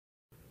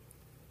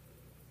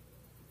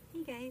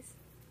guys,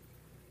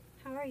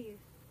 how are you?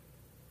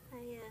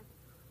 I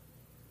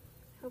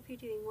hope you're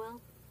doing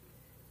well.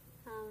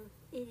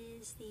 It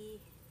is the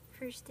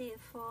first day of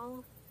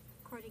fall,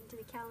 according to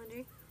the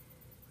calendar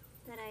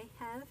that I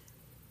have,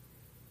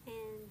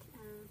 and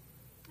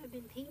I've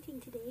been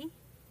painting today.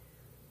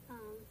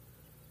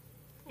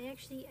 I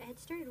had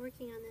started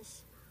working on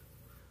this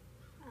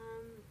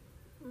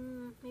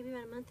maybe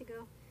about a month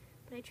ago,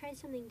 but I tried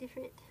something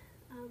different.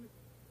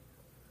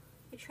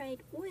 I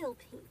tried oil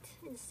paint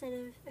instead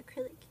of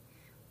acrylic,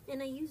 and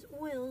I use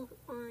oil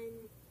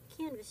on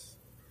canvas.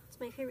 It's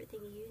my favorite thing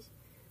to use,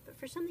 but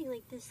for something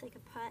like this, like a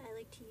pot, I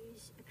like to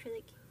use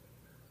acrylic.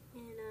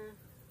 And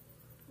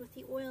with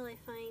the oil, I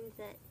find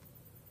that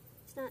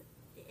it's not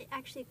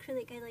actually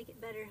acrylic. I like it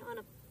better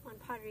on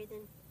pottery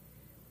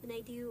than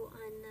I do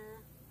on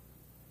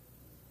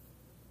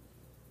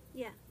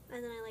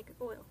and then I like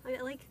oil.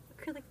 I like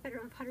acrylic better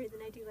on pottery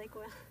than I do like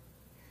oil.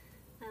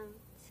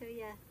 So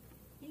yeah.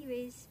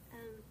 Anyways,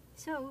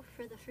 so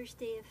for the first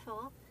day of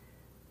fall,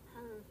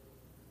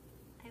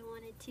 I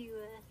wanted to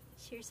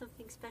share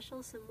something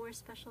special, some more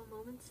special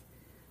moments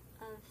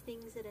of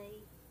things that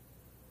I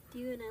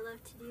do and I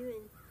love to do,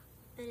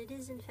 and it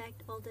is in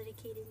fact all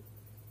dedicated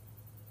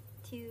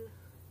to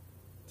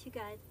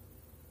God,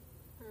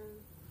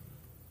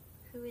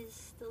 who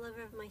is the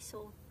lover of my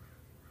soul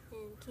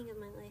and King of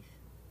my life.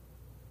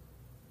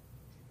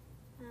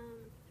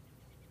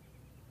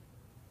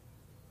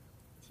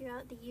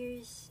 Throughout the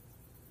years,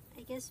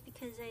 I guess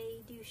because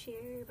I do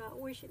share about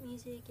worship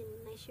music and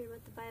I share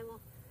about the Bible,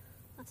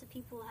 lots of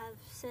people have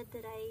said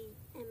that I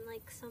am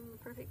like some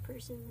perfect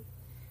person,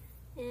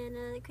 and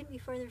it couldn't be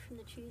farther from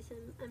the truth.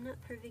 I'm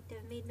not perfect.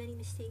 I've made many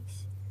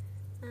mistakes,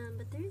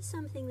 but there is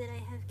something that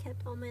I have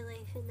kept all my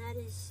life, and that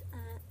is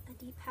a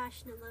deep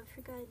passion and love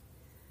for God.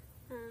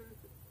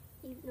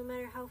 No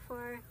matter how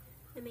far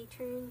I may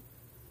turn,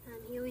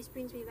 He always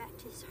brings me back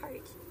to His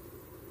heart,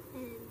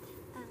 and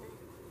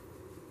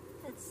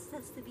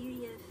that's the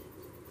beauty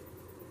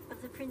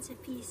of the Prince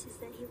of Peace, is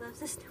that He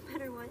loves us no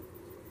matter what.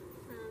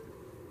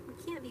 We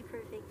can't be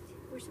perfect.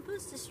 We're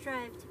supposed to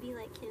strive to be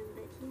like Him,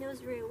 but He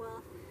knows very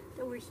well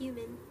that we're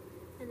human,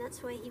 and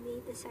that's why He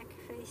made the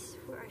sacrifice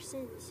for our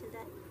sins, so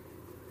that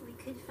we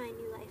could find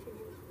new life in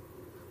Him.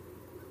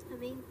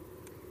 Amen.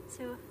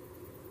 So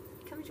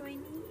come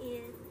join me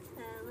and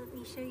let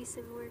me show you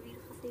some more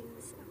beautiful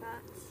things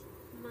about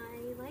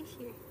my life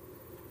here.